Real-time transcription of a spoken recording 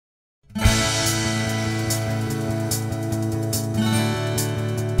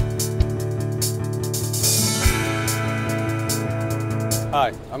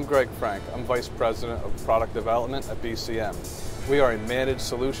Hi, I'm Greg Frank. I'm Vice President of Product Development at BCM. We are a managed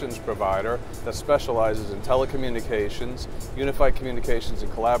solutions provider that specializes in telecommunications, unified communications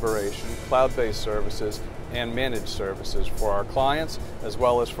and collaboration, cloud-based services, and managed services for our clients, as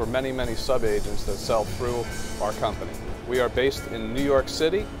well as for many, many sub-agents that sell through our company. We are based in New York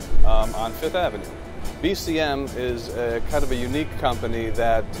City on Fifth Avenue. BCM is kind of a unique company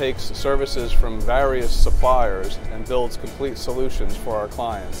that takes services from various suppliers and builds complete solutions for our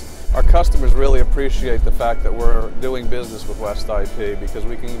clients. Our customers really appreciate the fact that we're doing business with West IP because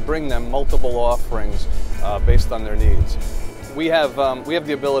we can bring them multiple offerings based on their needs. We have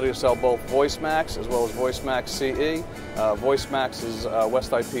the ability to sell both VoiceMax as well as VoiceMax CE. VoiceMax is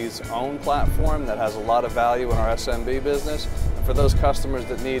West IP's own platform that has a lot of value in our SMB business. For those customers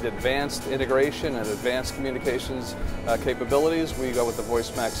that need advanced integration and advanced communications capabilities, we go with the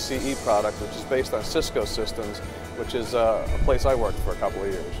VoiceMax CE product, which is based on Cisco systems, which is a place I worked for a couple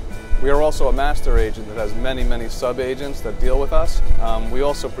of years. We are also a master agent that has many, many sub-agents that deal with us. We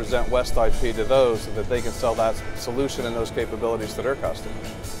also present West IP to those so that they can sell that solution and those capabilities to their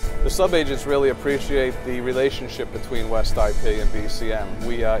customers. The sub-agents really appreciate the relationship between West IP and BCM.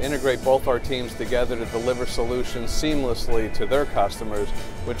 We integrate both our teams together to deliver solutions seamlessly to their customers,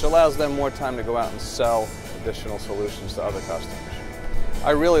 which allows them more time to go out and sell additional solutions to other customers.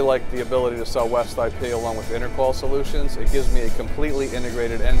 I really like the ability to sell West IP along with Intercall solutions. It gives me a completely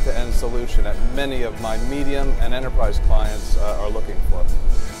integrated end-to-end solution that many of my medium and enterprise clients are looking for.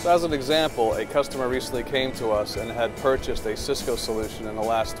 So as an example, a customer recently came to us and had purchased a Cisco solution in the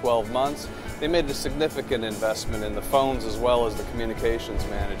last 12 months. They made a significant investment in the phones as well as the communications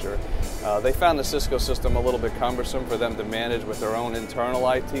manager. They found the Cisco system a little bit cumbersome for them to manage with their own internal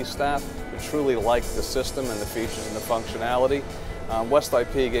IT staff, who truly liked the system and the features and the functionality. West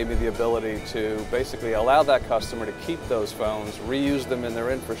IP gave me the ability to basically allow that customer to keep those phones, reuse them in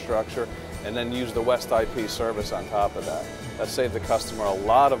their infrastructure, and then use the West IP service on top of that. That saved the customer a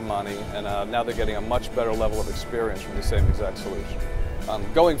lot of money, and now they're getting a much better level of experience from the same exact solution.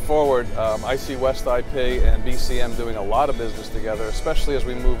 Going forward, I see West IP and BCM doing a lot of business together, especially as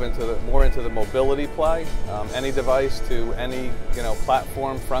we move more into the mobility play. Any device to any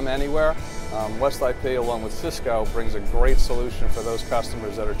platform from anywhere. West IP, along with Cisco, brings a great solution for those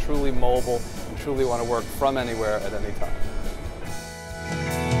customers that are truly mobile and truly want to work from anywhere at any time.